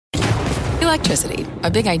Electricity,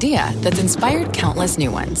 a big idea that's inspired countless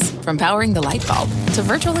new ones. From powering the light bulb to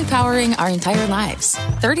virtually powering our entire lives.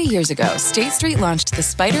 30 years ago, State Street launched the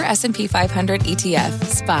Spider S&P 500 ETF,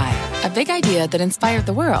 SPY. A big idea that inspired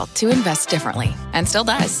the world to invest differently. And still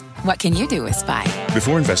does. What can you do with SPY?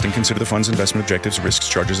 Before investing, consider the fund's investment objectives, risks,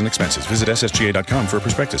 charges, and expenses. Visit ssga.com for a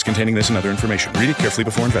prospectus containing this and other information. Read it carefully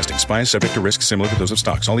before investing. SPY is subject to risks similar to those of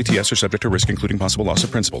stocks. All ETFs are subject to risk, including possible loss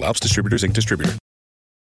of principal. Alps Distributors, Inc. Distributor.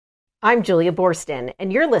 I'm Julia Borston,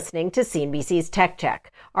 and you're listening to CNBC's Tech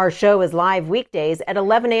Check. Our show is live weekdays at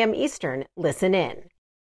 11 a.m. Eastern. Listen in.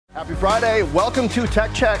 Happy Friday. Welcome to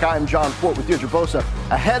Tech Check. I'm John Fort with Deirdre Bosa.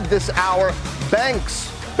 Ahead this hour,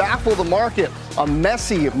 banks baffle the market. A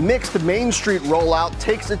messy, mixed Main Street rollout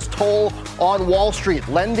takes its toll on Wall Street.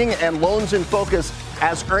 Lending and loans in focus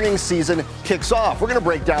as earnings season kicks off. We're going to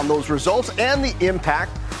break down those results and the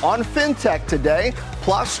impact on fintech today.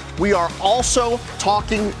 Plus, we are also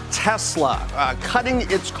talking Tesla, cutting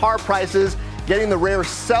its car prices, getting the rare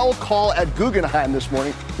sell call at Guggenheim this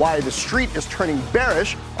morning, why the street is turning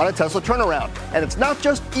bearish on a Tesla turnaround. And it's not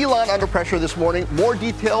just Elon under pressure this morning. More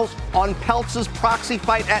details on Peltz's proxy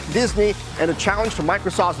fight at Disney and a challenge to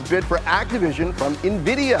Microsoft's bid for Activision from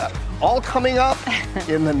NVIDIA. All coming up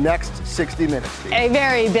in the next 60 minutes. Steve. A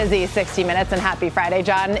very busy 60 minutes, and happy Friday,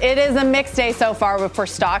 John. It is a mixed day so far for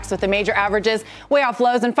stocks, with the major averages way off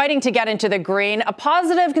lows and fighting to get into the green. A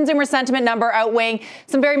positive consumer sentiment number outweighing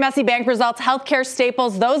some very messy bank results. Healthcare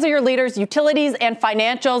staples, those are your leaders. Utilities and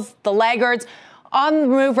financials, the laggards. On the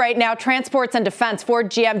move right now, transports and defense.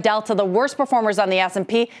 Ford, GM, Delta, the worst performers on the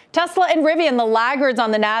S&P. Tesla and Rivian, the laggards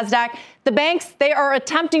on the NASDAQ. The banks, they are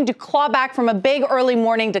attempting to claw back from a big early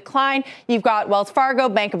morning decline. You've got Wells Fargo,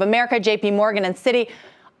 Bank of America, JP Morgan, and Citi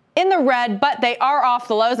in the red, but they are off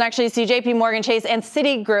the lows. And actually, you see JP Morgan Chase and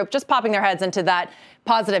Citigroup just popping their heads into that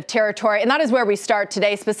positive territory. And that is where we start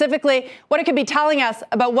today, specifically what it could be telling us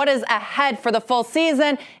about what is ahead for the full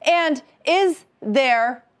season. And is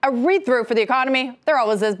there a read-through for the economy? There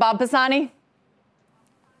always is, Bob Pisani.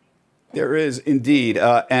 There is indeed.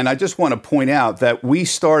 And I just want to point out that we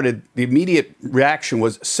started, the immediate reaction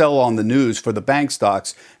was sell on the news for the bank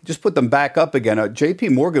stocks. Just put them back up again.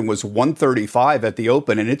 JP Morgan was 135 at the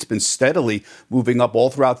open, and it's been steadily moving up all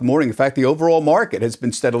throughout the morning. In fact, the overall market has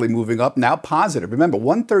been steadily moving up, now positive. Remember,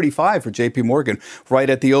 135 for JP Morgan right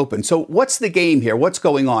at the open. So what's the game here? What's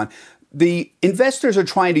going on? The investors are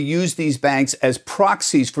trying to use these banks as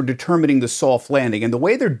proxies for determining the soft landing. And the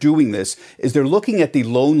way they're doing this is they're looking at the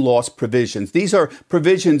loan loss provisions. These are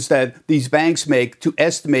provisions that these banks make to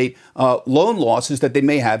estimate loan losses that they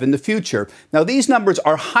may have in the future. Now, these numbers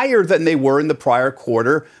are higher than they were in the prior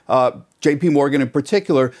quarter. JP Morgan in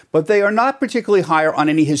particular, but they are not particularly higher on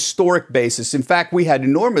any historic basis. In fact, we had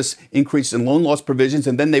enormous increase in loan loss provisions,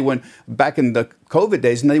 and then they went back in the COVID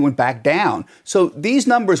days, and they went back down. So these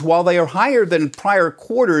numbers, while they are higher than prior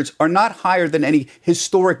quarters, are not higher than any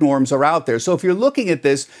historic norms are out there. So if you're looking at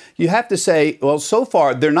this, you have to say, well, so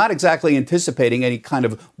far, they're not exactly anticipating any kind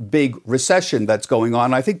of big recession that's going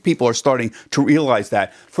on. I think people are starting to realize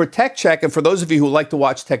that. For Tech Check, and for those of you who like to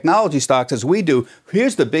watch technology stocks as we do,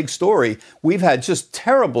 here's the big story. We've had just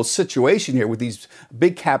terrible situation here with these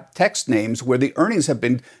big cap tech names where the earnings have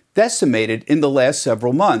been decimated in the last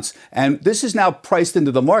several months. And this is now priced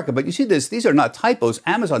into the market. But you see this, these are not typos.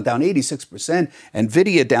 Amazon down 86%,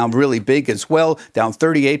 NVIDIA down really big as well, down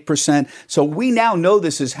 38%. So we now know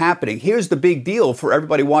this is happening. Here's the big deal for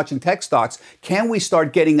everybody watching tech stocks. Can we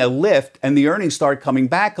start getting a lift and the earnings start coming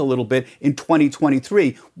back a little bit in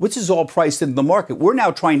 2023, which is all priced into the market? We're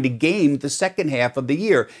now trying to game the second half of the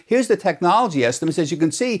year. Here's the technology estimates. As you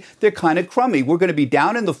can see, they're kind of crummy. We're going to be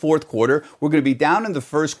down in the fourth quarter. We're going to be down in the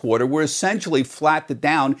first quarter. We're essentially flat to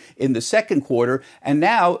down in the second quarter. And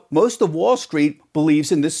now most of Wall Street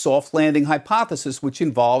believes in this soft landing hypothesis, which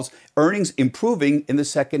involves earnings improving in the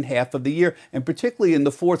second half of the year, and particularly in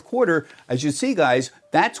the fourth quarter. As you see, guys,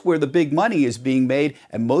 that's where the big money is being made.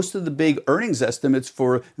 And most of the big earnings estimates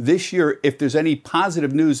for this year, if there's any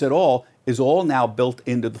positive news at all, is all now built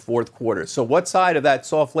into the fourth quarter. So what side of that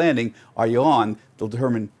soft landing are you on? They'll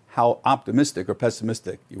determine how optimistic or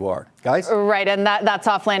pessimistic you are. Guys? Right, and that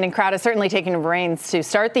soft landing crowd is certainly taking the reins to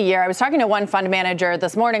start the year. I was talking to one fund manager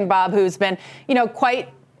this morning, Bob, who's been, quite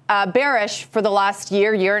bearish for the last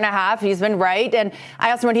year and a half. He's been right. And I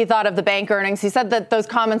asked him what he thought of the bank earnings. He said that those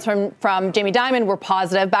comments from Jamie Dimon were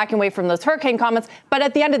positive, backing away from those hurricane comments. But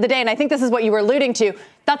at the end of the day, and I think this is what you were alluding to,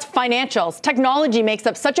 that's financials. Technology makes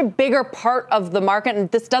up such a bigger part of the market,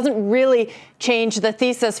 and this doesn't really change the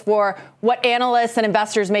thesis for what analysts and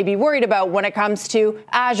investors may be worried about when it comes to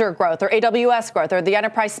Azure growth or AWS growth or the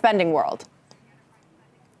enterprise spending world.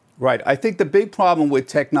 Right. I think the big problem with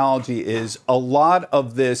technology is a lot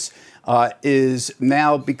of this is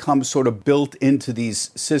now become sort of built into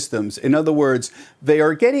these systems. In other words, they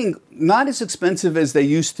are getting not as expensive as they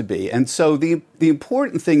used to be. And so the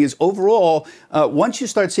important thing is overall, once you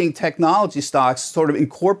start seeing technology stocks sort of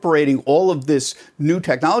incorporating all of this new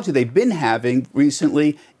technology they've been having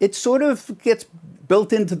recently, it sort of gets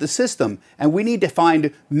built into the system. And we need to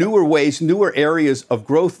find newer ways, newer areas of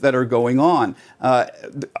growth that are going on.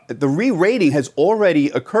 The re-rating has already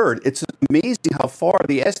occurred. It's amazing how far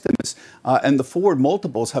the estimates and the forward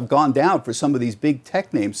multiples have gone down for some of these big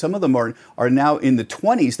tech names. Some of them are now in the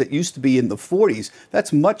 20s that used to be in the 40s.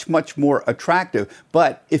 That's much, much more attractive.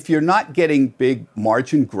 But if you're not getting big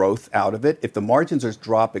margin growth out of it, if the margins are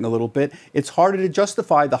dropping a little bit, it's harder to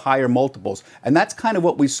justify the higher multiples. And that's kind of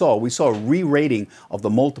what we saw. We saw a re-rating of the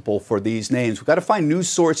multiple for these names. We've got to find new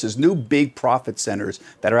sources, new big profit centers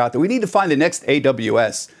that are out there. We need to find the next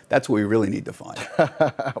AWS. That's what we really need to find.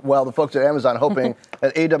 Well, the folks at Amazon hoping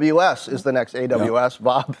that AWS is the next AWS. Yeah.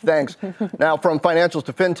 Bob, thanks. Now, from financials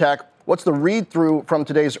to fintech, what's the read-through from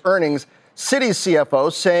today's earnings? Citi's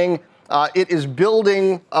CFO saying it is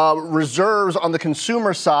building reserves on the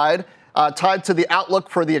consumer side tied to the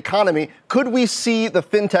outlook for the economy. Could we see the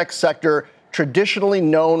fintech sector, traditionally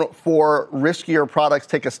known for riskier products,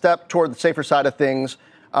 take a step toward the safer side of things?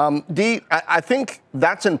 Dee, I think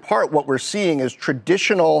that's in part what we're seeing is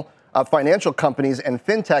traditional financial companies and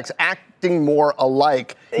fintechs acting more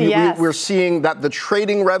alike. Yes. We're seeing that the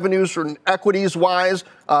trading revenues from equities-wise,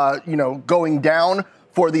 going down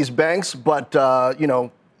for these banks, but,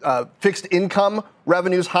 fixed income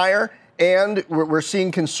revenues higher. And we're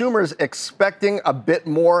seeing consumers expecting a bit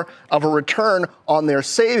more of a return on their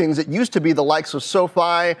savings. It used to be the likes of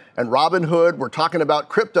SoFi and Robinhood. We're talking about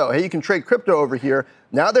crypto. Hey, you can trade crypto over here.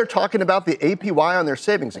 Now they're talking about the APY on their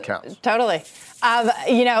savings accounts. Totally.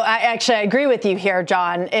 I agree with you here,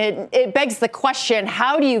 John. It begs the question,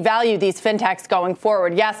 how do you value these fintechs going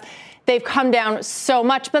forward? Yes, they've come down so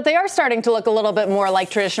much, but they are starting to look a little bit more like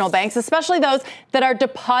traditional banks, especially those that are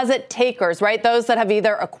deposit takers, right? Those that have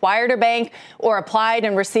either acquired a bank or applied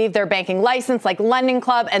and received their banking license, like Lending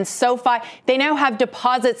Club and SoFi. They now have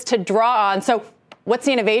deposits to draw on. So what's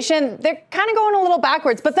the innovation? They're kind of going a little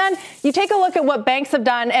backwards. But then you take a look at what banks have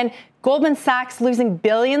done, and Goldman Sachs losing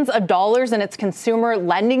billions of dollars in its consumer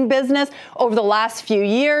lending business over the last few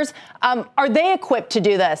years. Are they equipped to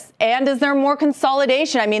do this? And is there more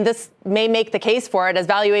consolidation? I mean, this may make the case for it as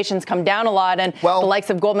valuations come down a lot, and the likes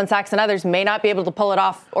of Goldman Sachs and others may not be able to pull it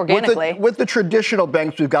off organically. With the traditional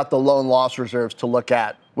banks, we've got the loan loss reserves to look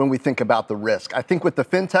at when we think about the risk. I think with the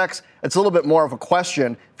fintechs, it's a little bit more of a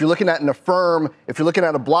question. If you're looking at in a firm, if you're looking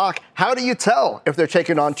at a block, how do you tell if they're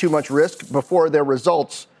taking on too much risk before their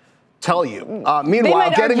results tell you?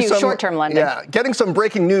 Meanwhile, getting some short-term lending. Yeah, getting some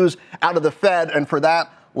breaking news out of the Fed. And for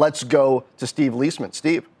that, let's go to Steve Liesman.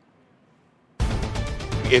 Steve.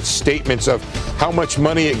 Its statements of how much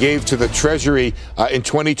money it gave to the Treasury in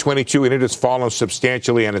 2022, and it has fallen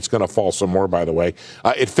substantially, and it's going to fall some more, by the way.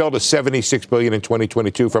 It fell to $76 billion in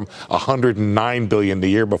 2022 from $109 billion the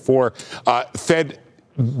year before. Fed,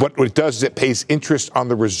 what it does is it pays interest on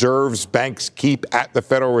the reserves banks keep at the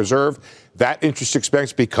Federal Reserve. That interest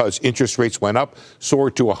expense, because interest rates went up,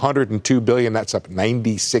 soared to $102 billion. That's up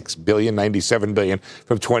 $96 billion, $97 billion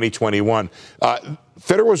from 2021.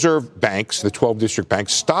 Federal Reserve banks, the 12 district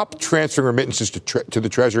banks, stopped transferring remittances to the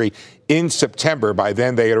Treasury in September. By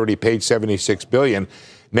then, they had already paid $76 billion.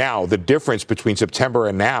 Now, the difference between September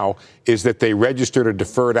and now is that they registered a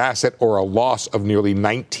deferred asset or a loss of nearly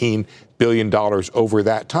 $19 billion over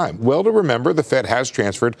that time. Well, to remember, the Fed has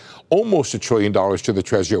transferred almost $1 trillion to the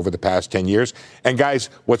Treasury over the past 10 years. And guys,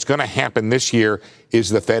 what's going to happen this year is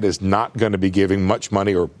the Fed is not going to be giving much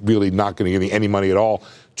money, or really not going to give any money at all,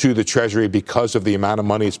 to the Treasury because of the amount of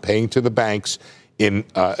money it's paying to the banks in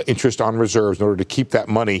interest on reserves in order to keep that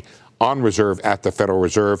money on reserve at the Federal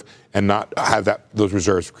Reserve and not have those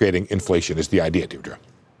reserves creating inflation is the idea, Deirdre.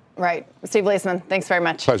 Right. Steve Liesman, thanks very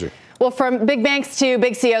much. Pleasure. Well, from big banks to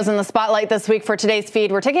big CEOs in the spotlight this week for today's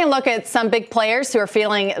feed, we're taking a look at some big players who are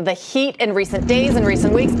feeling the heat in recent days and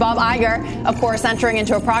recent weeks. Bob Iger, of course, entering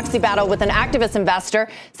into a proxy battle with an activist investor.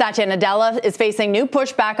 Satya Nadella is facing new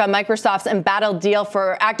pushback on Microsoft's embattled deal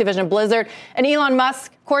for Activision Blizzard. And Elon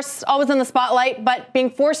Musk, of course, always in the spotlight, but being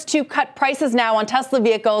forced to cut prices now on Tesla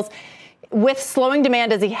vehicles with slowing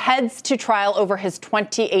demand as he heads to trial over his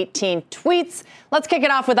 2018 tweets. Let's kick it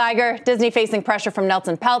off with Iger. Disney facing pressure from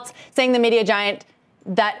Nelson Peltz, saying the media giant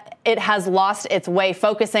that it has lost its way,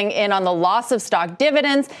 focusing in on the loss of stock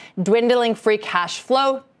dividends, dwindling free cash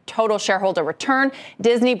flow, total shareholder return.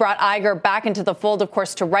 Disney brought Iger back into the fold, of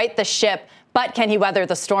course, to right the ship but can he weather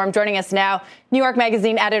the storm? Joining us now, New York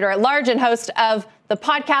Magazine editor-at-large and host of the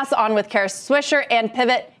podcast On with Kara Swisher and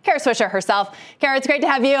Pivot, Kara Swisher herself. Kara, it's great to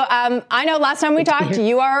have you. I know last time we talked,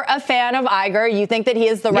 you are a fan of Iger. You think that he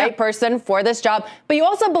is the right person for this job, but you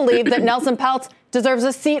also believe that Nelson Peltz deserves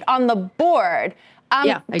a seat on the board.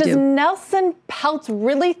 Does Nelson Peltz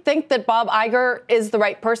really think that Bob Iger is the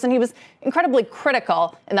right person? He was incredibly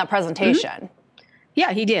critical in that presentation.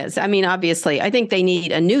 Yeah, he does. I mean, obviously, I think they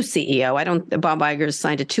need a new CEO. Bob Iger's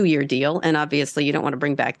signed a 2-year deal, and obviously you don't want to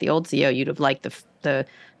bring back the old CEO. You'd have liked the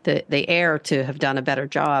heir to have done a better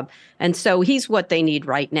job. And so he's what they need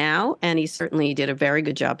right now. And he certainly did a very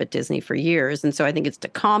good job at Disney for years. And so I think it's to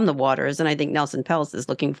calm the waters. And I think Nelson Peltz is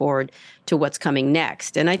looking forward to what's coming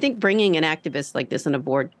next. And I think bringing an activist like this on a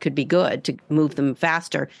board could be good to move them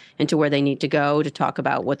faster into where they need to go, to talk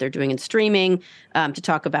about what they're doing in streaming, to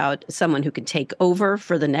talk about someone who can take over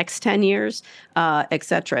for the next 10 years, et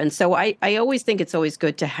cetera. And so I always think it's always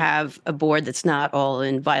good to have a board that's not all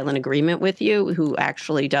in violent agreement with you, who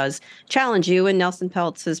actually does challenge you. And Nelson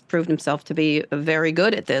Peltz has proved himself to be very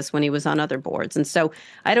good at this when he was on other boards. And so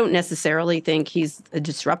I don't necessarily think he's a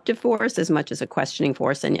disruptive force as much as a questioning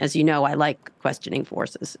force. And as you know, I like questioning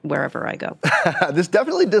forces wherever I go. This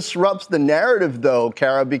definitely disrupts the narrative, though,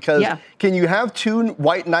 Kara, because can you have two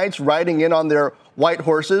white knights riding in on their white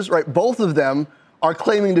horses, right? Both of them are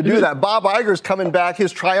claiming to do that. Bob Iger's coming back,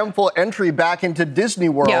 his triumphal entry back into Disney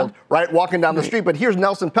World, right, walking down the street. But here's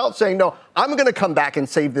Nelson Peltz saying, no, I'm going to come back and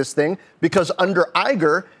save this thing because under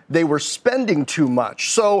Iger, they were spending too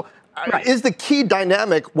much. So is the key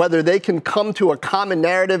dynamic whether they can come to a common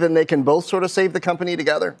narrative and they can both sort of save the company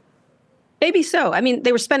together? Maybe so. I mean,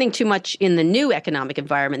 they were spending too much in the new economic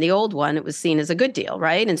environment. The old one, it was seen as a good deal,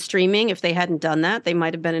 right? And streaming, if they hadn't done that, they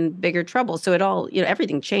might have been in bigger trouble. So it all,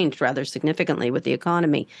 everything changed rather significantly with the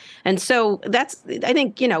economy. And so I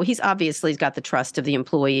think, he's got the trust of the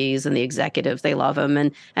employees and the executives. They love him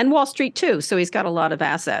and Wall Street too. So he's got a lot of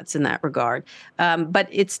assets in that regard. But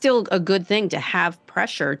it's still a good thing to have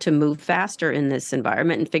pressure to move faster in this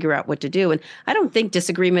environment and figure out what to do. And I don't think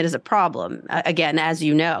disagreement is a problem, again, as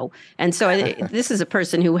you know. And so this is a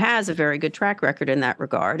person who has a very good track record in that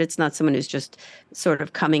regard. It's not someone who's just sort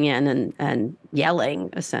of coming in and yelling,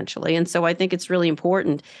 essentially. And so I think it's really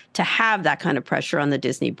important to have that kind of pressure on the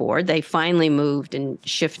Disney board. They finally moved and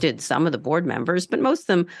shifted some of the board members, but most of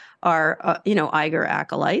them are, Iger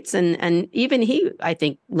acolytes. And even he, I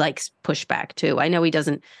think, likes pushback, too. I know they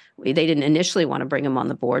didn't initially want to bring him on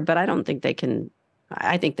the board, but I don't think they can.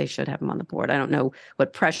 I think they should have him on the board. I don't know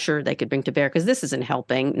what pressure they could bring to bear because this isn't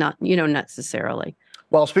helping, not necessarily.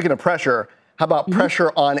 Well, speaking of pressure, how about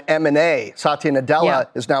pressure on M&A? Satya Nadella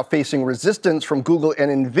is now facing resistance from Google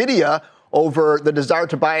and NVIDIA over the desire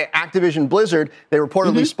to buy Activision Blizzard. They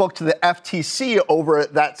reportedly spoke to the FTC over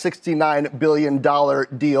that $69 billion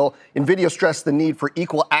deal. NVIDIA stressed the need for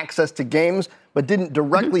equal access to games, but didn't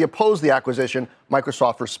directly oppose the acquisition.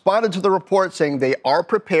 Microsoft responded to the report saying they are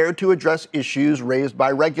prepared to address issues raised by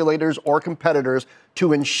regulators or competitors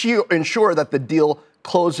to ensure that the deal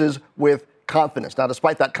closes with confidence. Now,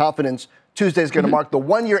 despite that confidence, Tuesday is going to mark the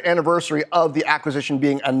 1-year anniversary of the acquisition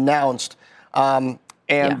being announced.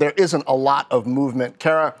 And there isn't a lot of movement.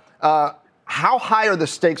 Kara, how high are the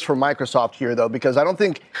stakes for Microsoft here, though? Because I don't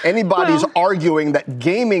think anybody's arguing that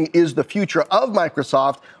gaming is the future of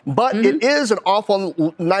Microsoft, but it is an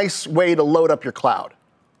awful nice way to load up your cloud.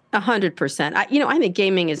 100%. I think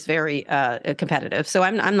gaming is very competitive. So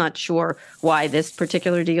I'm not sure why this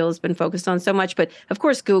particular deal has been focused on so much. But of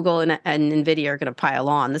course, Google and NVIDIA are going to pile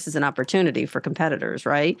on. This is an opportunity for competitors,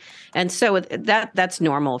 right? And so that's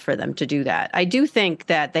normal for them to do that. I do think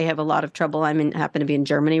that they have a lot of trouble. Happen to be in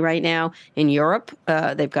Germany right now. In Europe,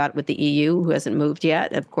 they've got with the EU, who hasn't moved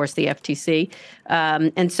yet. Of course, the FTC.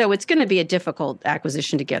 And so it's going to be a difficult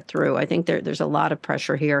acquisition to get through. I think there's a lot of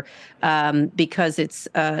pressure here because it's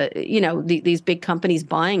these big companies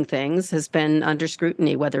buying things has been under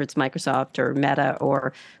scrutiny, whether it's Microsoft or Meta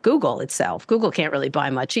or Google itself. Google can't really buy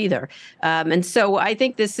much either. And so I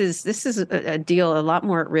think this is a deal a lot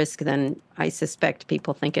more at risk than I suspect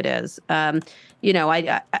people think it is. I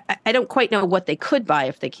don't quite know what they could buy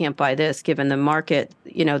if they can't buy this, given the market.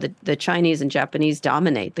 The Chinese and Japanese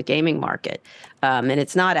dominate the gaming market. And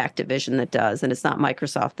it's not Activision that does, and it's not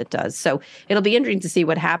Microsoft that does. So it'll be interesting to see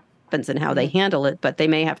what happens and how they handle it, but they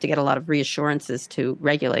may have to get a lot of reassurances to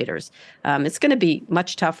regulators. It's going to be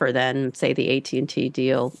much tougher than, say, the AT&T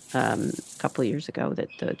deal a couple of years ago that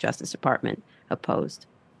the Justice Department opposed.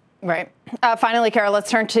 Right. Finally, Kara, let's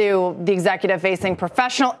turn to the executive facing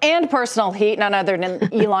professional and personal heat, none other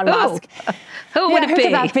than Elon Musk. Who would it be? Who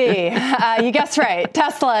could that be? You guessed right.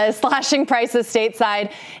 Tesla is slashing prices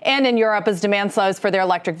stateside and in Europe as demand slows for their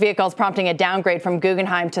electric vehicles, prompting a downgrade from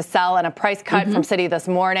Guggenheim to sell and a price cut from Citi this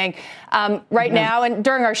morning. Right now, and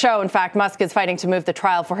during our show, in fact, Musk is fighting to move the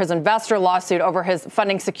trial for his investor lawsuit over his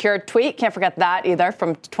funding secured tweet. Can't forget that either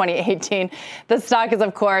from 2018. The stock is,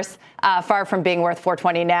 of course, far from being worth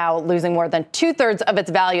 $420 now, losing more than 2/3 of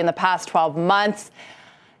its value in the past 12 months.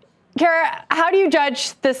 Kara, how do you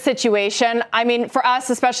judge this situation? I mean, for us,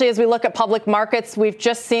 especially as we look at public markets, we've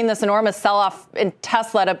just seen this enormous sell-off in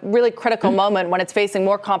Tesla at a really critical moment when it's facing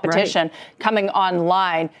more competition coming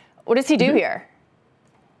online. What does he do here?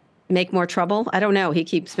 Make more trouble? I don't know. He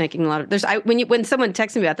keeps making a lot of. When someone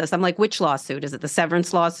texts me about this, I'm like, which lawsuit? Is it the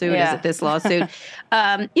severance lawsuit? Is it this lawsuit?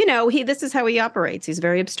 This is how he operates. He's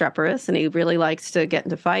very obstreperous, and he really likes to get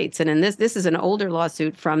into fights. And in this is an older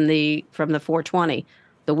lawsuit from the 420.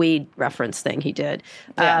 The weed reference thing he did.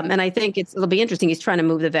 And I think it'll be interesting. He's trying to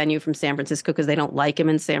move the venue from San Francisco because they don't like him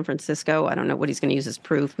in San Francisco. I don't know what he's going to use as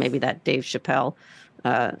proof. Maybe that Dave Chappelle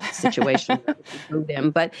situation moved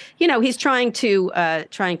him. But, he's trying to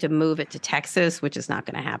move it to Texas, which is not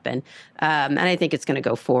going to happen. And I think it's going to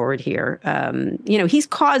go forward here. He's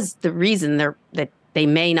caused the reason that they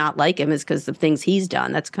may not like him is because of things he's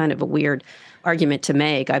done. That's kind of a weird argument to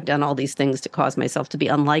make. I've done all these things to cause myself to be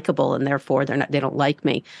unlikable, and therefore they don't like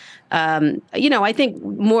me. I think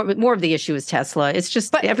more of the issue is Tesla. It's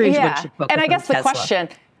just everyone should focus on Tesla. And I guess the question,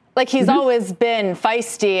 like he's always been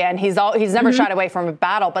feisty, and he's never shied away from a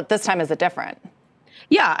battle, but this time is it different?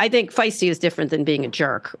 Yeah, I think feisty is different than being a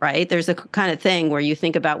jerk, right? There's a kind of thing where you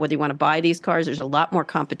think about whether you want to buy these cars. There's a lot more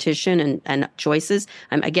competition and choices.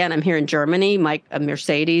 I'm here in Germany.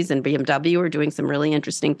 Mercedes and BMW are doing some really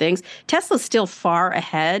interesting things. Tesla's still far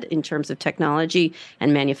ahead in terms of technology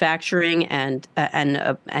and manufacturing and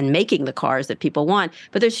making the cars that people want.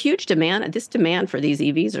 But there's huge demand. This demand for these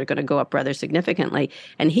EVs are going to go up rather significantly.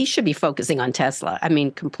 And he should be focusing on Tesla. I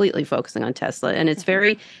mean, completely focusing on Tesla. And it's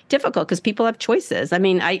very difficult because people have choices.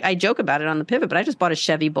 I joke about it on the Pivot, but I just bought a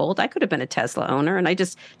Chevy Bolt. I could have been a Tesla owner, and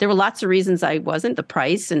there were lots of reasons I wasn't, the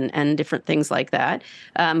price and different things like that.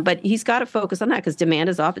 But he's got to focus on that because demand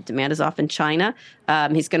is off. Demand is off in China.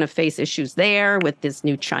 He's going to face issues there with this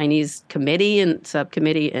new Chinese committee and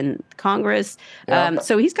subcommittee in Congress.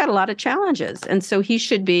 So he's got a lot of challenges. And so he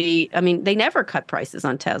should be, they never cut prices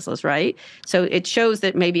on Teslas, right? So it shows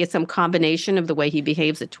that maybe it's some combination of the way he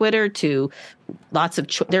behaves at Twitter to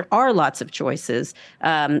there are lots of choices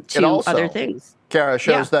to also, other things. Kara,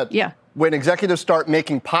 shows that when executives start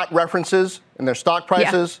making pot references in their stock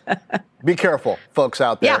prices, be careful, folks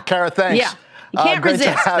out there. Kara, thanks. Yeah. You can't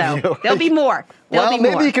resist, though. There'll be more.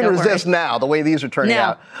 Maybe you can resist now, the way these are turning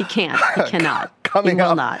out. No, he can't. He cannot. Coming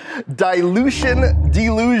up, dilution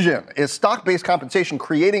delusion. Is stock-based compensation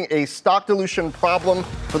creating a stock dilution problem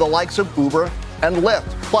for the likes of Uber and Lyft?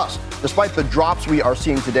 Plus, despite the drops we are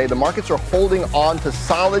seeing today, the markets are holding on to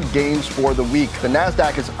solid gains for the week. The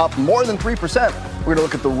Nasdaq is up more than 3%. We're going to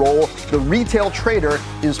look at the role the retail trader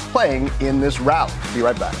is playing in this rally. Be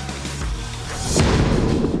right back.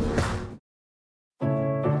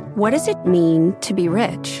 What does it mean to be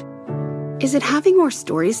rich? Is it having more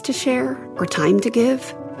stories to share or time to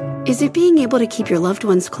give? Is it being able to keep your loved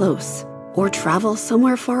ones close or travel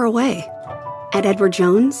somewhere far away? At Edward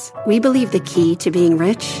Jones, we believe the key to being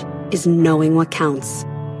rich is knowing what counts.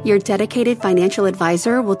 Your dedicated financial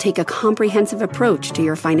advisor will take a comprehensive approach to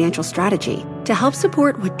your financial strategy to help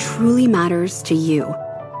support what truly matters to you.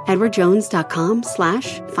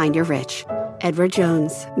 EdwardJones.com/findyourrich. Edward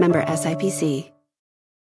Jones, member SIPC.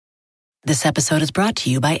 This episode is brought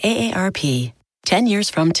to you by AARP. 10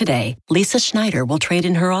 years from today, Lisa Schneider will trade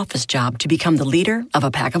in her office job to become the leader of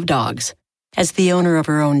a pack of dogs. As the owner of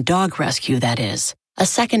her own dog rescue, that is. A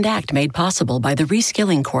second act made possible by the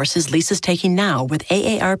reskilling courses Lisa's taking now with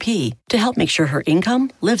AARP to help make sure her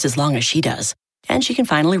income lives as long as she does. And she can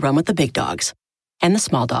finally run with the big dogs. And the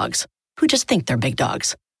small dogs, who just think they're big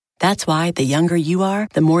dogs. That's why the younger you are,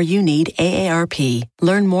 the more you need AARP.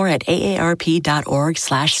 Learn more at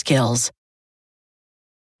aarp.org/skills.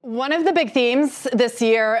 One of the big themes this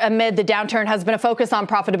year amid the downturn has been a focus on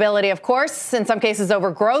profitability, of course, in some cases over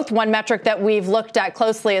growth. One metric that we've looked at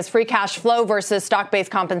closely is free cash flow versus stock-based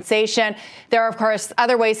compensation. There are, of course,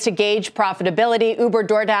 other ways to gauge profitability. Uber,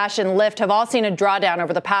 DoorDash, and Lyft have all seen a drawdown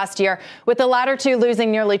over the past year, with the latter two losing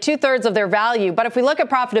nearly 2/3 of their value. But if we look at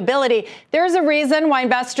profitability, there's a reason why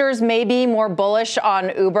investors may be more bullish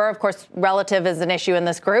on Uber. Of course, relative is an issue in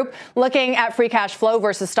this group. Looking at free cash flow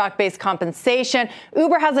versus stock-based compensation,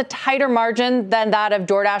 Uber has has a tighter margin than that of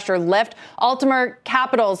DoorDash or Lyft. Altimer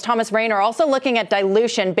Capital's Thomas Rayner, also looking at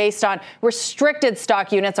dilution based on restricted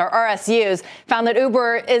stock units or RSUs, found that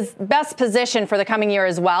Uber is best positioned for the coming year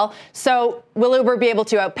as well. So will Uber be able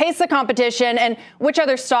to outpace the competition? And which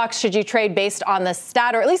other stocks should you trade based on this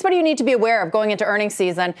stat? Or at least what do you need to be aware of going into earnings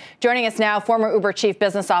season? Joining us now, former Uber Chief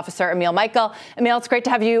Business Officer Emil Michael. Emil, it's great to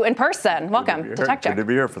have you in person. Welcome to Tech Check. Good to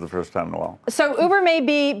be here for the first time in a while. So Uber may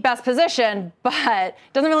be best positioned, but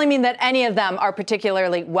doesn't really mean that any of them are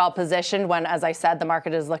particularly well positioned when, as I said, the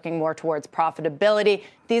market is looking more towards profitability.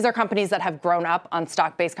 These are companies that have grown up on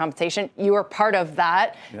stock-based compensation. You are part of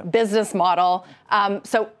that business model.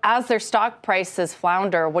 So as their stock prices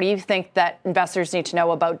flounder, what do you think that investors need to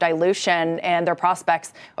know about dilution and their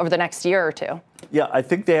prospects over the next year or two? Yeah, I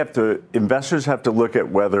think investors have to look at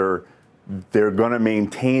whether they're going to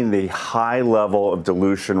maintain the high level of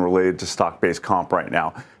dilution related to stock-based comp right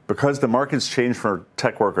now, because the market's changed for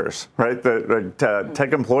tech workers, right? The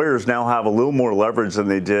tech employers now have a little more leverage than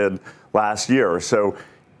they did last year. So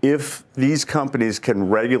if these companies can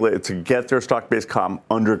regulate to get their stock-based comp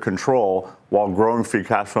under control while growing free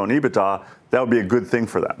cash flow and EBITDA, that would be a good thing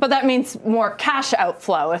for them. But that means more cash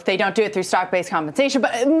outflow if they don't do it through stock-based compensation.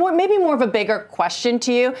 But maybe more of a bigger question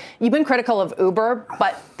to you. You've been critical of Uber,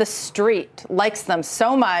 but the street likes them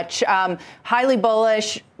so much. Highly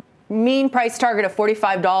bullish, mean price target of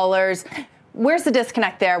 $45. Where's the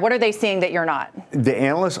disconnect there? What are they seeing that you're not? The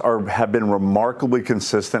analysts have been remarkably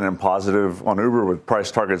consistent and positive on Uber with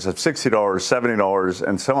price targets of $60, $70,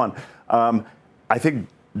 and so on. I think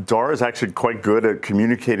Dara is actually quite good at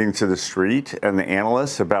communicating to the street and the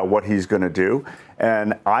analysts about what he's going to do.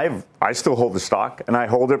 And I still hold the stock, and I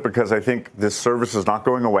hold it because I think this service is not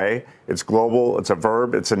going away. It's global. It's a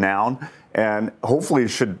verb. It's a noun. And hopefully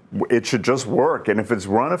it should just work. And if it's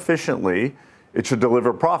run efficiently, it should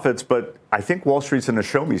deliver profits, but I think Wall Street's in a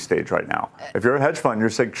show-me stage right now. If you're a hedge fund, you're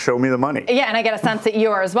saying, show me the money. Yeah, and I get a sense that you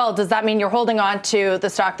are as well. Does that mean you're holding on to the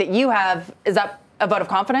stock that you have? Is that a vote of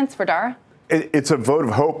confidence for Dara? It's a vote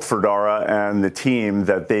of hope for Dara and the team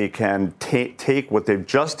that they can take what they've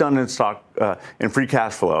just done in stock in free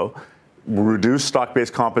cash flow, reduce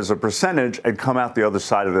stock-based comp as a percentage, and come out the other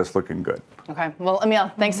side of this looking good. Okay. Well,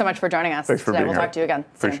 Emil, thanks so much for joining us. Thanks for being here. We'll talk to you again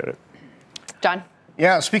soon. Appreciate it. John?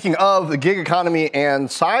 Yeah, speaking of the gig economy and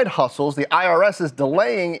side hustles, the IRS is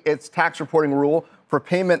delaying its tax reporting rule for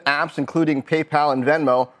payment apps, including PayPal and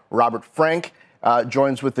Venmo. Robert Frank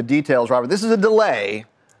joins with the details. Robert, this is a delay,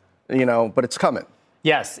 but it's coming.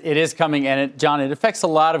 Yes, it is coming. And, John, it affects a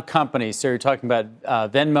lot of companies. So you're talking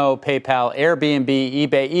about Venmo, PayPal, Airbnb,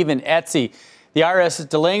 eBay, even Etsy. The IRS is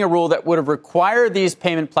delaying a rule that would have required these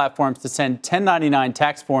payment platforms to send 1099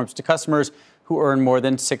 tax forms to customers who earn more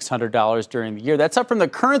than $600 during the year. That's up from the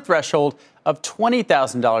current threshold of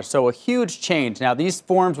 $20,000, so a huge change. Now, these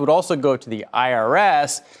forms would also go to the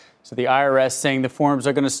IRS, so the IRS saying the forms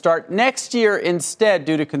are going to start next year instead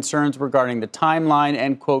due to concerns regarding the timeline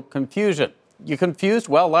and, quote, confusion. You confused?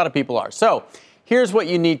 Well, a lot of people are. So here's what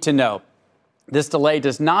you need to know. This delay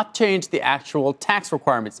does not change the actual tax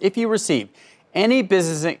requirements. If you receive any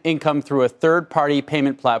business income through a third-party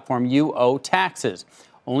payment platform, you owe taxes.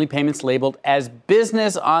 Only payments labeled as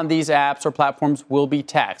business on these apps or platforms will be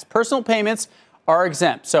taxed. Personal payments are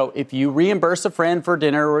exempt. So if you reimburse a friend for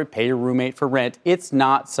dinner or pay your roommate for rent, it's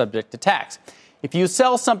not subject to tax. If you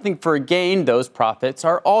sell something for a gain, those profits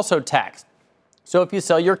are also taxed. So if you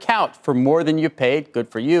sell your couch for more than you paid, good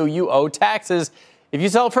for you, you owe taxes. If you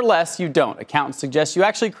sell it for less, you don't. Accountants suggest you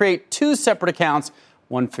actually create two separate accounts,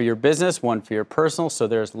 one for your business, one for your personal, so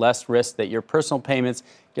there's less risk that your personal payments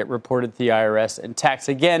get reported to the IRS and taxed.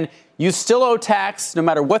 Again, you still owe tax no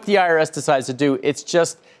matter what the IRS decides to do. It's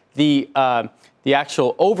just the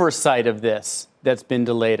actual oversight of this that's been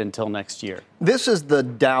delayed until next year. This is the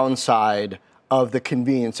downside of the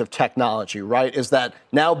convenience of technology, right? Is that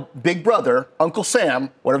now Big Brother, Uncle Sam,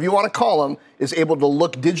 whatever you want to call him, is able to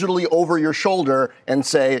look digitally over your shoulder and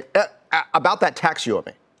say, about that tax you owe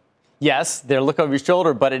me. Yes, they're looking over your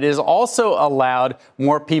shoulder, but it is also allowed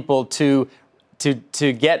more people to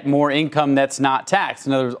get more income that's not taxed.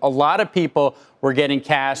 In other words, a lot of people were getting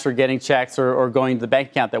cash or getting checks or going to the bank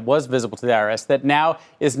account that was visible to the IRS that now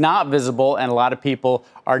is not visible, and a lot of people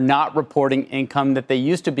are not reporting income that they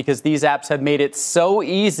used to because these apps have made it so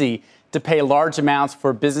easy to pay large amounts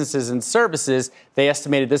for businesses and services. They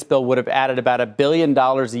estimated this bill would have added about $1 billion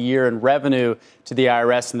a year in revenue to the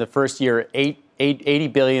IRS in the first year,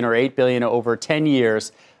 $80 billion or $8 billion over 10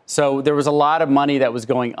 years. So there was a lot of money that was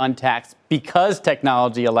going untaxed because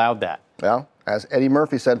technology allowed that. Well, as Eddie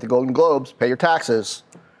Murphy said at the Golden Globes, pay your taxes.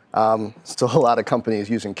 Still a lot of companies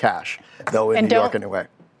using cash, though in New York anyway.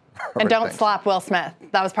 And don't slap Will Smith.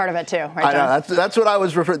 That was part of it too, right? I know, that's what I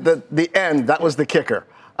was referring to. The end, that was the kicker.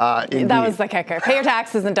 That was the kicker. Pay your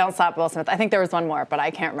taxes and don't slap Will Smith. I think there was one more, but I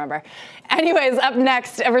can't remember. Anyways, up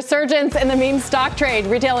next, a resurgence in the meme stock trade.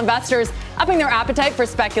 Retail investors upping their appetite for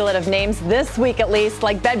speculative names this week at least,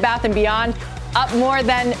 like Bed Bath & Beyond, up more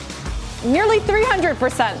than nearly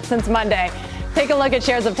 300% since Monday. Take a look at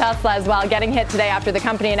shares of Tesla as well, getting hit today after the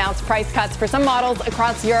company announced price cuts for some models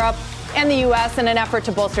across Europe and the U.S. in an effort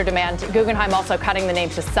to bolster demand. Guggenheim also cutting the name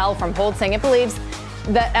to sell from hold, saying it believes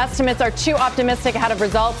the estimates are too optimistic ahead of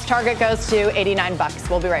results. Target goes to $89.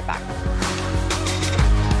 We'll be right back.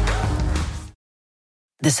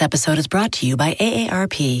 This episode is brought to you by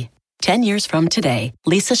AARP. 10 years from today,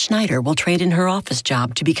 Lisa Schneider will trade in her office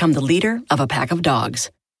job to become the leader of a pack of dogs.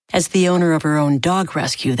 As the owner of her own dog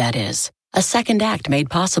rescue, that is. A second act made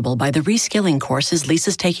possible by the reskilling courses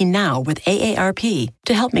Lisa's taking now with AARP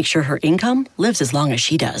to help make sure her income lives as long as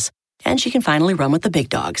she does. And she can finally run with the big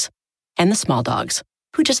dogs. And the small dogs,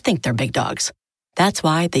 who just think they're big dogs. That's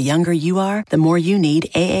why the younger you are, the more you need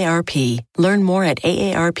AARP. Learn more at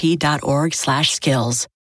aarp.org/skills.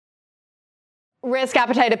 Risk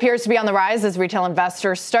appetite appears to be on the rise as retail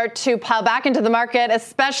investors start to pile back into the market,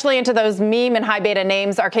 especially into those meme and high beta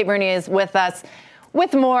names. Our Kate Rooney is with us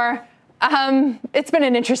with more. It's been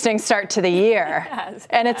an interesting start to the year,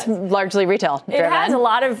 and it's largely retail driven. It has a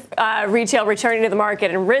lot of retail returning to the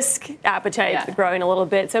market and risk appetite growing a little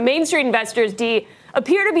bit. So Main Street investors,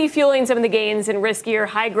 appear to be fueling some of the gains in riskier,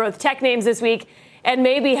 high-growth tech names this week and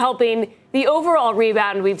maybe helping the overall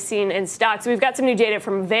rebound we've seen in stocks. We've got some new data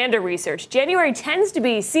from Vanda Research. January tends to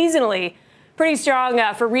be seasonally pretty strong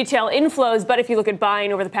for retail inflows, but if you look at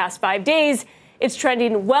buying over the past 5 days, it's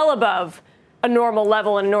trending well above a normal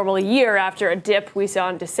level in a normal year after a dip we saw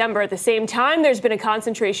in December. At the same time, there's been a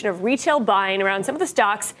concentration of retail buying around some of the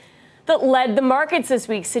stocks that led the markets this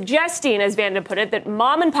week, suggesting, as Vanda put it, that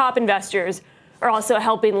mom and pop investors are also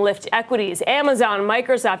helping lift equities. Amazon,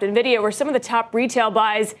 Microsoft, Nvidia were some of the top retail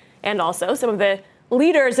buys and also some of the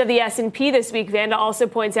leaders of the S&P this week. Vanda also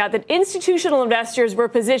points out that institutional investors were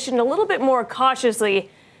positioned a little bit more cautiously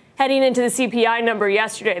heading into the CPI number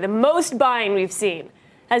yesterday. The most buying we've seen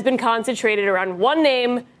has been concentrated around one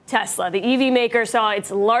name, Tesla. The EV maker saw its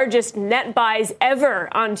largest net buys ever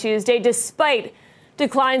on Tuesday, despite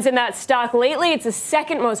declines in that stock. Lately, it's the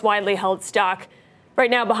second most widely held stock right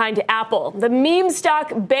now behind Apple. The meme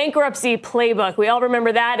stock bankruptcy playbook. We all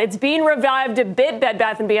remember that. It's being revived a bit. Bed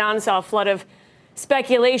Bath & Beyond saw a flood of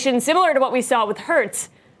speculation, similar to what we saw with Hertz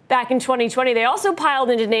back in 2020. They also piled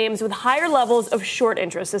into names with higher levels of short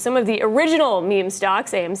interest. So some of the original meme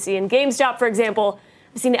stocks, AMC and GameStop, for example,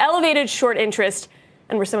 have seen elevated short interest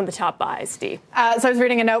and were some of the top buys, Dee. So I was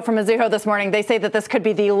reading a note from Mizuho this morning. They say that this could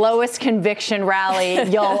be the lowest conviction rally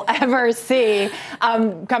you'll ever see.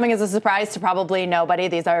 Coming as a surprise to probably nobody.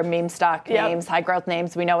 These are meme stock names, high growth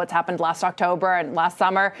names. We know what's happened last October and last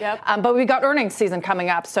summer. But we've got earnings season coming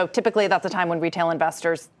up. So typically that's a time when retail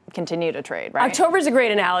investors continue to trade, right? October's a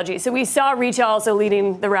great analogy. So we saw retail also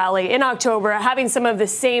leading the rally in October, having some of the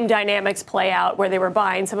same dynamics play out where they were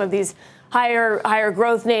buying some of these higher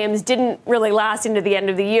growth names, didn't really last into the end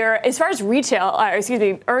of the year. As far as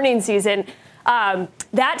earnings season,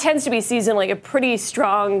 that tends to be seasonally a pretty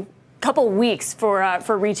strong couple weeks for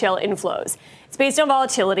retail inflows. It's based on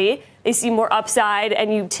volatility. They see more upside,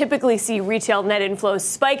 and you typically see retail net inflows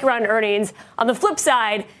spike around earnings. On the flip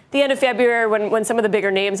side, the end of February, when some of the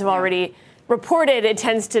bigger names have already reported, it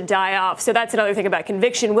tends to die off. So that's another thing about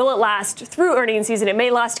conviction. Will it last through earnings season? It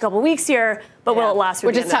may last a couple weeks here, but will it last through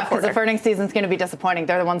Which the is end of the tough because if earnings season's going to be disappointing,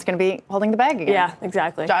 they're the ones going to be holding the bag again. Yeah,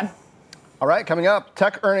 exactly. John? All right, coming up,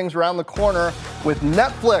 tech earnings around the corner with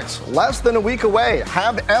Netflix less than a week away.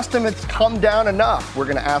 Have estimates come down enough? We're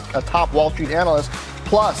going to ask a top Wall Street analyst.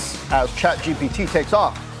 Plus, as ChatGPT takes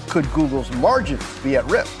off, could Google's margins be at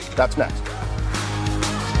risk? That's next.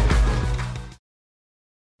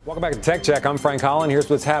 Welcome back to Tech Check. I'm Frank Holland. Here's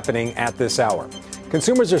what's happening at this hour.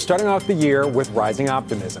 Consumers are starting off the year with rising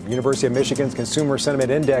optimism. University of Michigan's Consumer Sentiment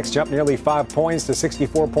Index jumped nearly 5 points to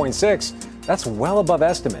 64.6. That's well above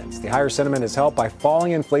estimates. The higher sentiment is helped by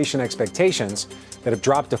falling inflation expectations that have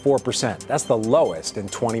dropped to 4%. That's the lowest in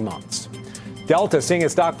 20 months. Delta seeing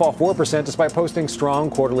its stock fall 4% despite posting strong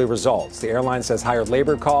quarterly results. The airline says higher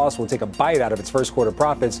labor costs will take a bite out of its first quarter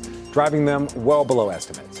profits, driving them well below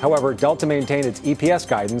estimates. However, Delta maintained its EPS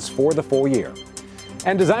guidance for the full year.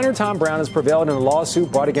 And designer Thom Browne has prevailed in a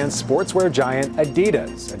lawsuit brought against sportswear giant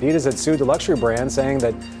Adidas. Adidas had sued the luxury brand, saying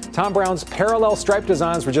that Thom Browne's parallel stripe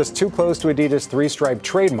designs were just too close to Adidas' three-stripe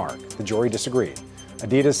trademark. The jury disagreed.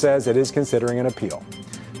 Adidas says it is considering an appeal.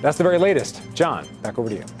 That's the very latest. John, back over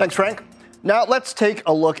to you. Thanks, Frank. Now, let's take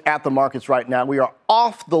a look at the markets right now. We are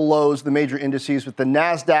off the lows, the major indices, with the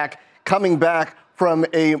NASDAQ coming back from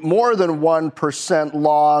a more than 1%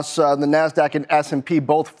 loss. The NASDAQ and S&P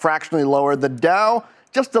both fractionally lower. The Dow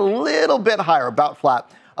just a little bit higher, about flat.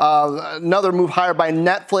 Another move higher by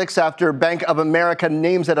Netflix after Bank of America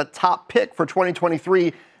names it a top pick for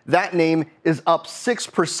 2023. That name is up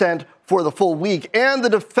 6% for the full week. And the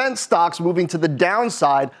defense stocks moving to the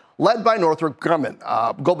downside, led by Northrop Grumman.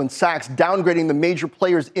 Goldman Sachs downgrading the major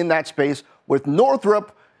players in that space, with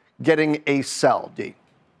Northrop getting a sell. D.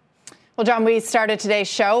 Well, John, we started today's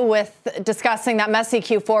show with discussing that messy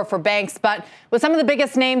Q4 for banks, but with some of the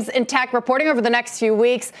biggest names in tech reporting over the next few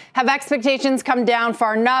weeks, have expectations come down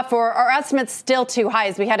far enough, or are estimates still too high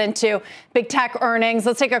as we head into big tech earnings?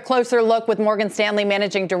 Let's take a closer look with Morgan Stanley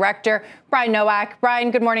Managing Director Brian Nowak.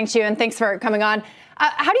 Brian, good morning to you, and thanks for coming on.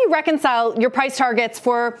 How do you reconcile your price targets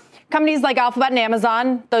for companies like Alphabet and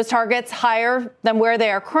Amazon, those targets higher than where they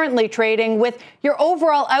are currently trading, with your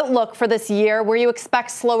overall outlook for this year where you expect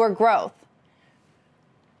slower growth?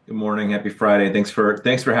 Good morning. Happy Friday. Thanks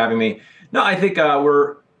for having me. No, I think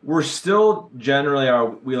we're still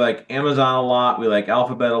generally we like Amazon a lot. We like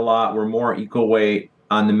Alphabet a lot. We're more equal weight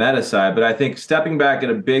on the Meta side. But I think stepping back at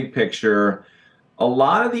a big picture, a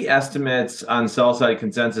lot of the estimates on sell-side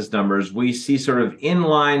consensus numbers, we see sort of in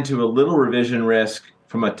line to a little revision risk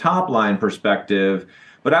from a top-line perspective.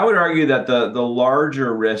 But I would argue that the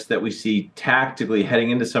larger risk that we see tactically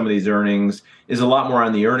heading into some of these earnings is a lot more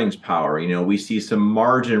on the earnings power. You know, we see some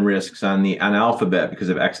margin risks on Alphabet because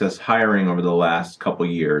of excess hiring over the last couple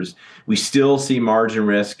of years. We still see margin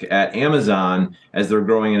risk at Amazon as they're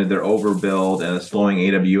growing into their overbuild and a slowing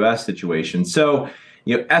AWS situation. So,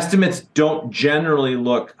 you know, estimates don't generally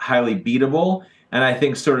look highly beatable. And I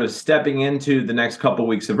think sort of stepping into the next couple of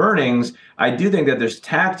weeks of earnings, I do think that there's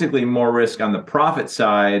tactically more risk on the profit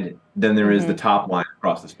side than there is the top line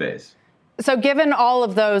across the space. So given all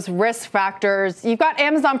of those risk factors, you've got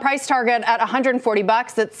Amazon price target at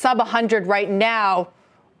 $140. It's sub 100 right now.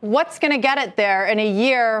 What's going to get it there in a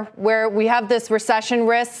year where we have this recession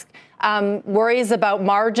risk, worries about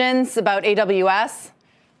margins, about AWS?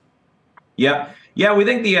 Yeah, we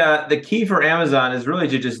think the key for Amazon is really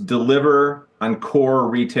to just deliver on core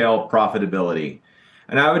retail profitability.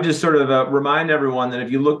 And I would just sort of remind everyone that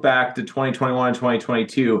if you look back to 2021 and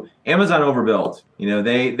 2022, Amazon overbuilt. You know,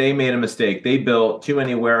 they made a mistake. They built too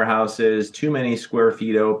many warehouses, too many square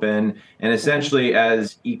feet open. And essentially,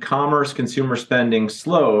 as e-commerce consumer spending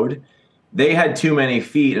slowed, they had too many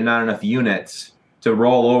feet and not enough units to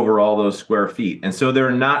roll over all those square feet. And so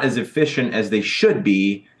they're not as efficient as they should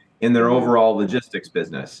be in their overall logistics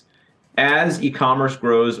business. As e-commerce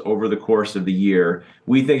grows over the course of the year,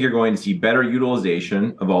 we think you're going to see better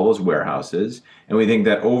utilization of all those warehouses. And we think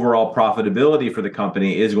that overall profitability for the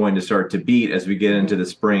company is going to start to beat as we get into the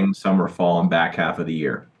spring, summer, fall, and back half of the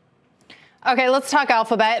year. Okay, let's talk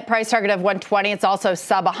Alphabet. Price target of 120. It's also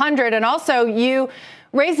sub 100. And also you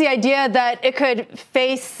raise the idea that it could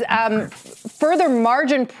face further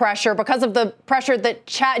margin pressure because of the pressure that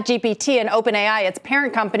ChatGPT and OpenAI, its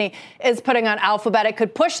parent company, is putting on Alphabet. It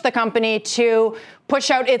could push the company to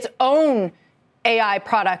push out its own AI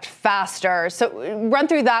product faster. So run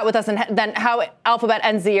through that with us, and then how Alphabet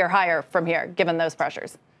ends the year higher from here, given those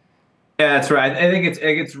pressures. Yeah, that's right. I think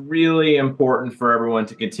it's really important for everyone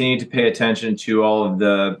to continue to pay attention to all of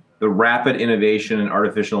the rapid innovation in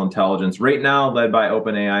artificial intelligence, right now led by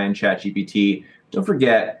OpenAI and ChatGPT. Don't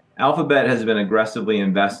forget, Alphabet has been aggressively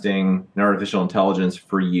investing in artificial intelligence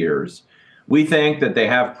for years. We think that they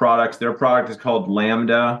have products. Their product is called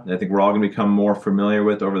Lambda, that I think we're all going to become more familiar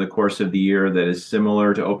with over the course of the year, that is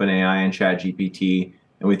similar to OpenAI and ChatGPT.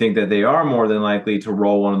 And we think that they are more than likely to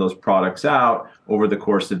roll one of those products out over the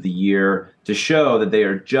course of the year to show that they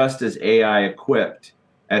are just as AI equipped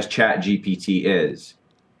as ChatGPT is.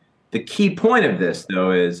 The key point of this,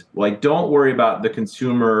 though, is, don't worry about the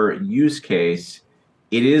consumer use case.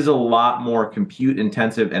 It is a lot more compute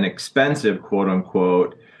intensive and expensive, quote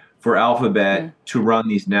unquote, for Alphabet to run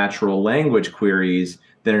these natural language queries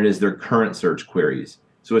than it is their current search queries.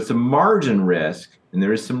 So it's a margin risk, and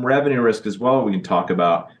there is some revenue risk as well we can talk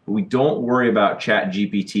about, but we don't worry about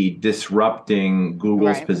ChatGPT disrupting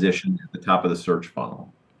Google's position at the top of the search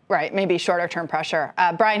funnel. Right, maybe shorter term pressure.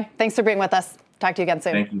 Brian, thanks for being with us. Talk to you again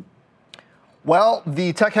soon. Thank you. Well,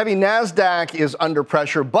 the tech-heavy NASDAQ is under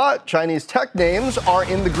pressure, but Chinese tech names are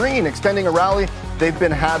in the green, extending a rally they've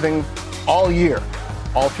been having all year,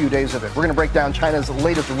 all few days of it. We're going to break down China's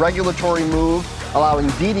latest regulatory move, allowing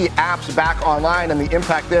Didi apps back online and the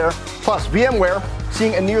impact there. Plus, VMware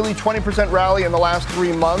seeing a nearly 20% rally in the last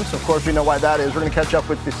 3 months. Of course, we know why that is. We're going to catch up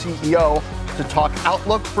with the CEO to to talk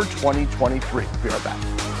outlook for 2023. Be right back.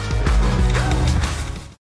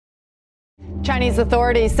 Chinese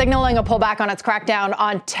authorities signaling a pullback on its crackdown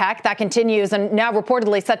on tech. That continues and now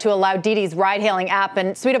reportedly set to allow Didi's ride-hailing app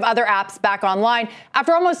and suite of other apps back online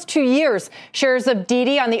after almost 2 years. Shares of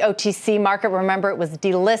Didi on the OTC market, remember it was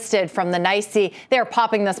delisted from the NYSE. They are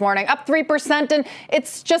popping this morning, up 3%, and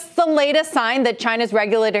it's just the latest sign that China's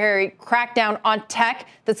regulatory crackdown on tech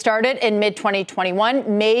that started in mid-2021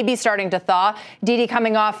 may be starting to thaw. Didi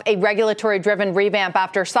coming off a regulatory-driven revamp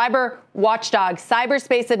after cyber watchdog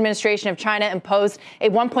Cyberspace Administration of China imposed a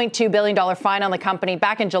 $1.2 billion fine on the company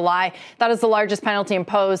back in July. That is the largest penalty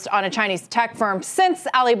imposed on a Chinese tech firm since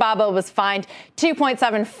Alibaba was fined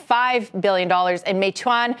 $2.75 billion, and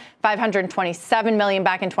Meituan $527 million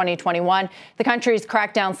back in 2021. The country's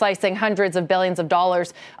crackdown slicing hundreds of billions of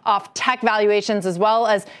dollars off tech valuations, as well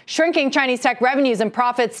as shrinking Chinese tech revenues and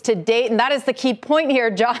profits to date. And that is the key point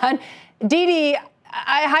here, John. Didi,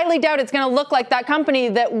 I highly doubt it's going to look like that company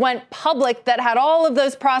that went public that had all of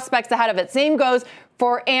those prospects ahead of it. Same goes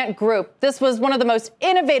for Ant Group. This was one of the most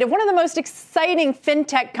innovative, one of the most exciting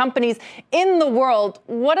fintech companies in the world.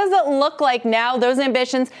 What does it look like now? Those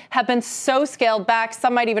ambitions have been so scaled back.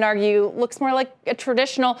 Some might even argue looks more like a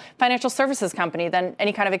traditional financial services company than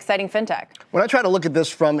any kind of exciting fintech. When I try to look at this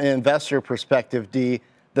from an investor perspective, Dee,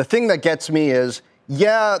 the thing that gets me is,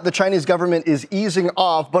 yeah, the Chinese government is easing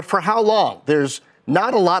off, but for how long? There's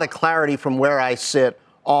not a lot of clarity from where I sit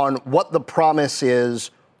on what the promise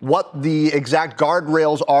is, what the exact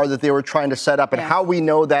guardrails are that they were trying to set up, and how we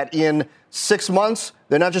know that in 6 months,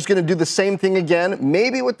 they're not just going to do the same thing again,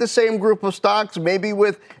 maybe with the same group of stocks, maybe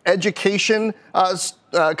with education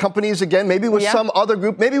companies again, maybe with some other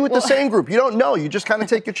group, maybe with the same group. You don't know. You just kind of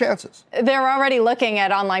take your chances. They're already looking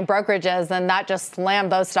at online brokerages, and that just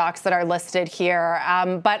slammed those stocks that are listed here.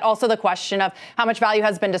 But also the question of how much value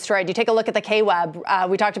has been destroyed. You take a look at the K-Web.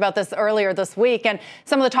 We talked about this earlier this week, and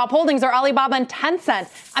some of the top holdings are Alibaba and Tencent.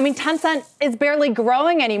 I mean, Tencent is barely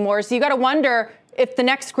growing anymore, so you got to wonder if the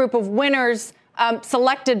next group of winners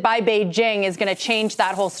selected by Beijing is going to change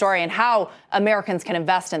that whole story and how Americans can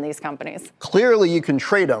invest in these companies. Clearly, you can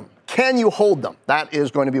trade them. Can you hold them? That is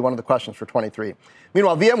going to be one of the questions for 23.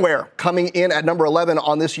 Meanwhile, VMware coming in at number 11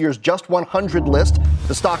 on this year's JUST 100 list.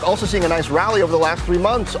 The stock also seeing a nice rally over the last 3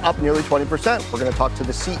 months, up nearly 20%. We're going to talk to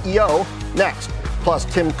the CEO next. Plus,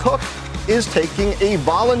 Tim Cook is taking a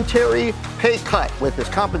voluntary pay cut with his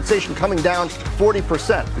compensation coming down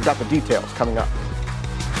 40%. We've got the details coming up.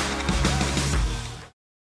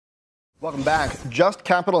 Welcome back. JUST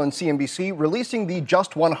Capital and CNBC releasing the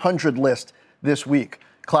JUST 100 list this week.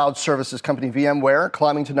 Cloud services company VMware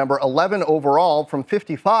climbing to number 11 overall from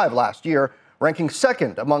 55 last year, ranking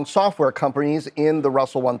second among software companies in the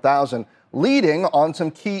Russell 1000, leading on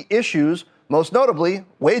some key issues, most notably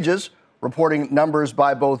wages, reporting numbers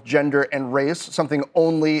by both gender and race, something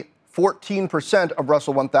only 14% of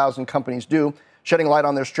Russell 1000 companies do, shedding light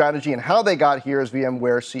on their strategy and how they got here is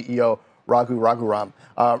VMware CEO Raghu Raghuram.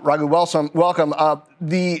 Raghu, welcome.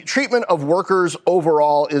 The treatment of workers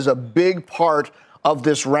overall is a big part of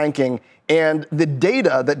this ranking, and the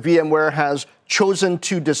data that VMware has chosen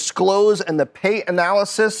to disclose and the pay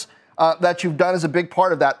analysis that you've done is a big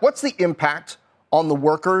part of that. What's the impact on the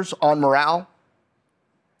workers, on morale?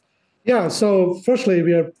 Yeah, so firstly,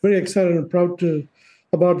 we are very excited and proud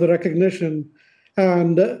about the recognition.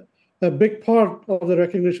 And a big part of the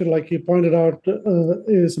recognition, like you pointed out,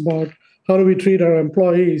 is about how do we treat our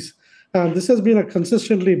employees. And this has been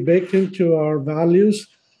consistently baked into our values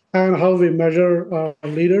and how we measure our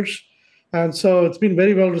leaders. And so it's been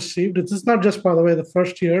very well received. It's not just, by the way, the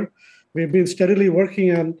first year. We've been steadily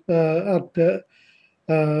working at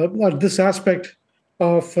this aspect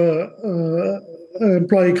of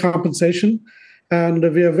employee compensation. And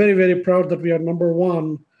we are very, very proud that we are number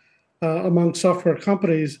one among software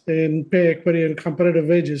companies in pay equity and competitive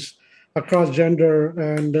wages across gender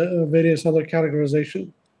and various other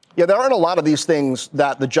categorization. Yeah, there aren't a lot of these things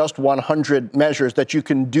that the JUST 100 measures that you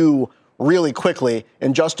can do really quickly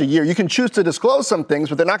in just a year. You can choose to disclose some things,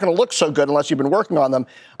 but they're not going to look so good unless you've been working on them.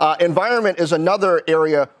 Environment is another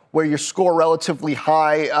area where you score relatively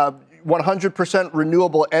high, 100%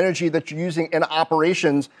 renewable energy that you're using in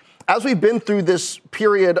operations. As we've been through this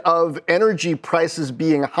period of energy prices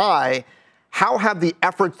being high, how have the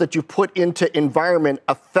efforts that you put into environment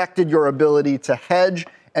affected your ability to hedge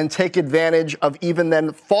and take advantage of even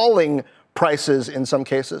then falling prices in some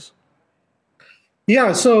cases?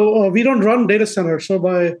 Yeah, so we don't run data centers. So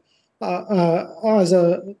as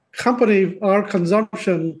a company, our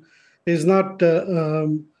consumption is not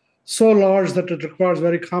so large that it requires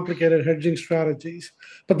very complicated hedging strategies.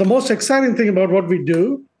 But the most exciting thing about what we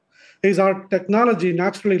do is our technology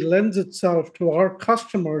naturally lends itself to our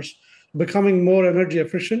customers becoming more energy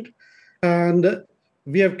efficient. And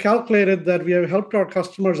we have calculated that we have helped our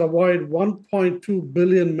customers avoid 1.2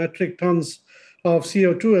 billion metric tons of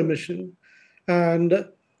CO2 emission. And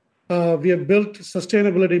we have built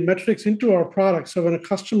sustainability metrics into our products. So when a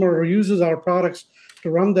customer uses our products to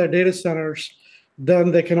run their data centers,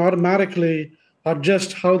 then they can automatically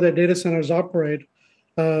adjust how their data centers operate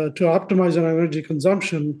to optimize on energy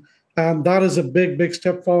consumption. And that is a big, big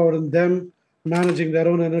step forward in them managing their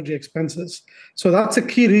own energy expenses. So that's a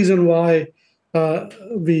key reason why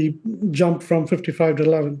we jumped from 55 to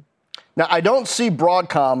 11. Now, I don't see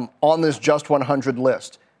Broadcom on this Just 100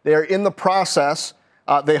 list. They're in the process,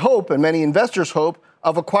 they hope, and many investors hope,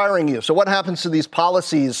 of acquiring you. So what happens to these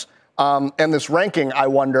policies and this ranking, I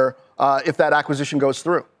wonder, if that acquisition goes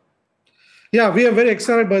through? Yeah, we are very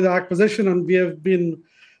excited by the acquisition, and we have been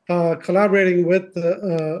collaborating with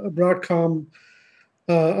Broadcom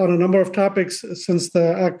on a number of topics since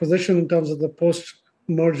the acquisition in terms of the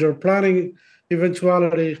post-merger planning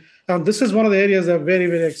eventuality. And this is one of the areas I'm very,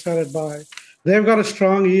 very excited by. They've got a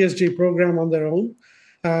strong ESG program on their own,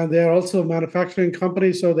 and they're also a manufacturing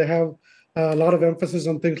company, so they have a lot of emphasis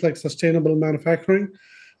on things like sustainable manufacturing.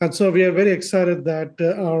 And so we are very excited that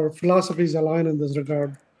our philosophies align in this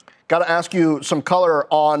regard. Got to ask you some color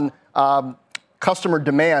on customer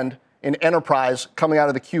demand in enterprise coming out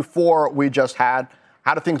of the Q4 we just had.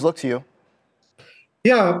 How do things look to you?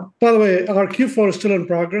 Yeah, by the way, our Q4 is still in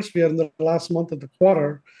progress. We are in the last month of the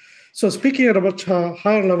quarter. So speaking at a much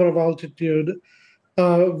higher level of altitude,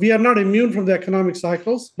 we are not immune from the economic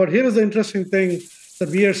cycles. But here is the interesting thing that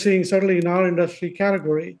we are seeing, certainly in our industry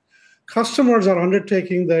category. Customers are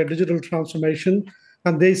undertaking their digital transformation,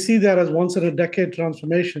 and they see that as once-in-a-decade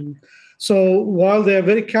transformation. So while they are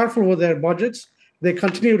very careful with their budgets, they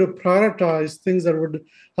continue to prioritize things that would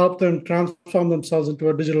help them transform themselves into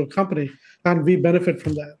a digital company, and we benefit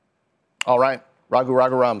from that. All right. Raghu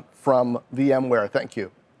Raghuram from VMware. Thank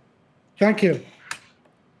you. Thank you.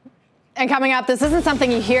 And coming up, this isn't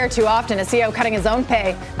something you hear too often, a CEO cutting his own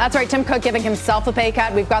pay. That's right, Tim Cook giving himself a pay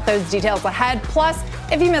cut. We've got those details ahead. Plus,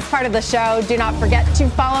 if you missed part of the show, do not forget to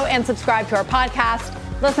follow and subscribe to our podcast.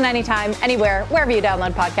 Listen anytime, anywhere, wherever you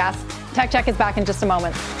download podcasts. Tech Check is back in just a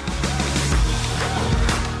moment.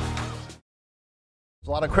 There's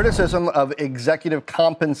a lot of criticism of executive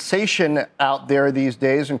compensation out there these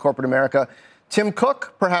days in corporate America. Tim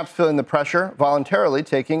Cook perhaps feeling the pressure, voluntarily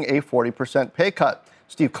taking a 40% pay cut.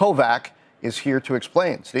 Steve Kovach is here to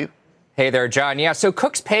explain. Steve? Hey there, John. Yeah, so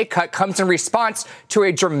Cook's pay cut comes in response to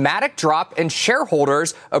a dramatic drop in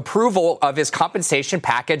shareholders' approval of his compensation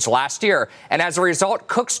package last year. And as a result,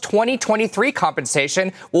 Cook's 2023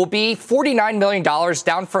 compensation will be $49 million,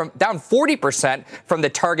 down 40% from the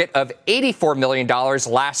target of $84 million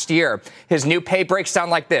last year. His new pay breaks down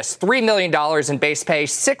like this: $3 million in base pay,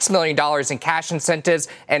 $6 million in cash incentives,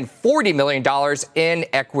 and $40 million in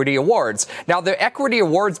equity awards. Now, the equity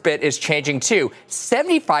awards bit is changing, too.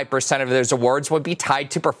 75% of those awards would be tied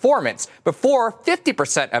to performance. Before,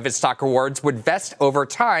 50% of his stock awards would vest over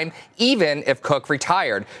time, even if Cook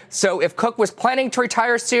retired. So if Cook was planning to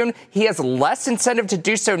retire soon, he has less incentive to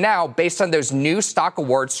do so now based on those new stock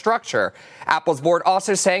award structure. Apple's board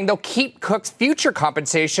also saying they'll keep Cook's future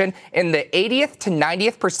compensation in the 80th to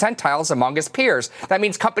 90th percentiles among his peers. That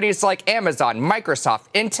means companies like Amazon, Microsoft,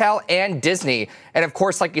 Intel, and Disney. And of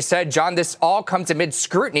course, like you said, John, this all comes amid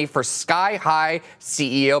scrutiny for sky-high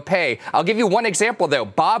CEO pay. I'll give you one example, though.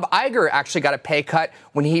 Bob Iger actually got a pay cut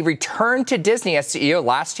when he returned to Disney as CEO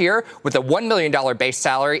last year with a $1 million base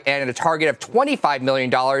salary and a target of $25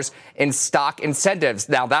 million in stock incentives.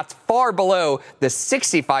 Now, that's far below the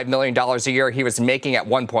 $65 million a year he was making at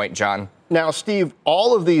one point, John. Now, Steve,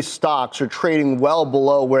 all of these stocks are trading well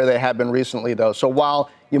below where they have been recently, though. So while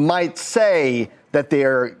you might say that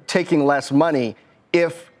they're taking less money,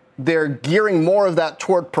 if they're gearing more of that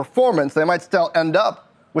toward performance, they might still end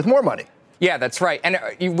up with more money. Yeah, that's right. And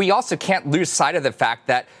we also can't lose sight of the fact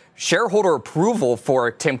that shareholder approval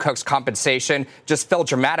for Tim Cook's compensation just fell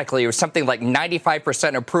dramatically. It was something like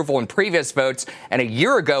 95% approval in previous votes. And a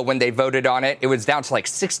year ago, when they voted on it, it was down to like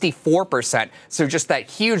 64%. So just that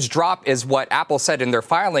huge drop is what Apple said in their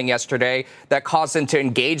filing yesterday that caused them to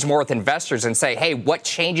engage more with investors and say, hey, what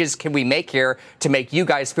changes can we make here to make you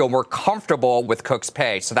guys feel more comfortable with Cook's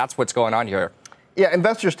pay? So that's what's going on here. Yeah,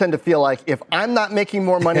 investors tend to feel like if I'm not making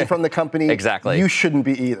more money from the company, exactly, you shouldn't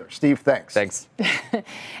be either. Steve, thanks. Thanks.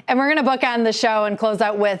 And we're going to bookend the show and close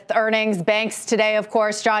out with earnings. Banks today, of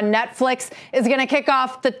course. John, Netflix is going to kick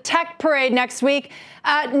off the tech parade next week.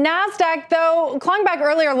 NASDAQ, though, clawing back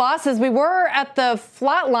earlier losses, we were at the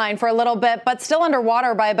flat line for a little bit, but still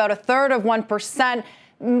underwater by about 1/3 of 1%.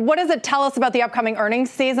 What does it tell us about the upcoming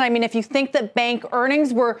earnings season? I mean, if you think that bank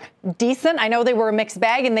earnings were decent, I know they were a mixed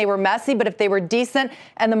bag and they were messy, but if they were decent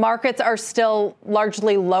and the markets are still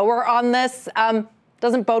largely lower on this,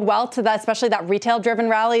 doesn't bode well to that, especially that retail-driven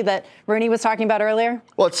rally that Rooney was talking about earlier?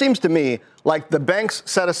 Well, it seems to me like the banks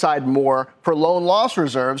set aside more for loan loss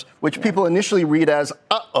reserves, which people initially read as,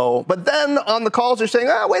 uh-oh. But then on the calls, they're saying,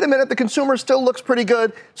 wait a minute, the consumer still looks pretty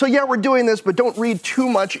good. So, yeah, we're doing this, but don't read too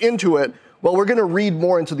much into it. Well, we're going to read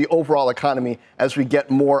more into the overall economy as we get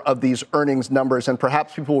more of these earnings numbers, and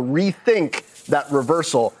perhaps people will rethink that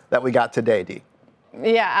reversal that we got today, Dee.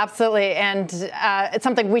 Yeah, absolutely. And it's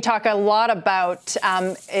something we talk a lot about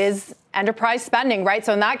is enterprise spending, right?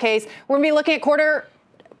 So in that case, we're going to be looking at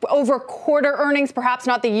quarter-over-quarter earnings, perhaps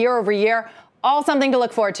not the year-over-year. All something to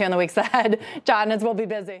look forward to in the weeks ahead. John, as we'll be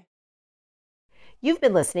busy. You've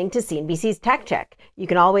been listening to CNBC's Tech Check. You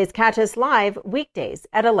can always catch us live weekdays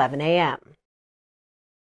at 11 a.m.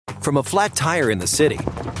 From a flat tire in the city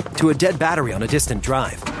to a dead battery on a distant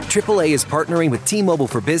drive, AAA is partnering with T-Mobile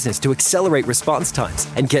for Business to accelerate response times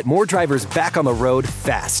and get more drivers back on the road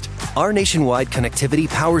fast. Our nationwide connectivity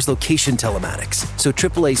powers location telematics, so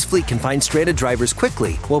AAA's fleet can find stranded drivers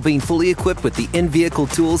quickly while being fully equipped with the in-vehicle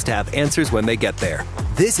tools to have answers when they get there.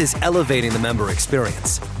 This is elevating the member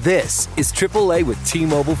experience. This is AAA with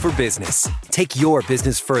T-Mobile for Business. Take your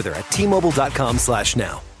business further at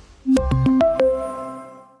T-Mobile.com/now.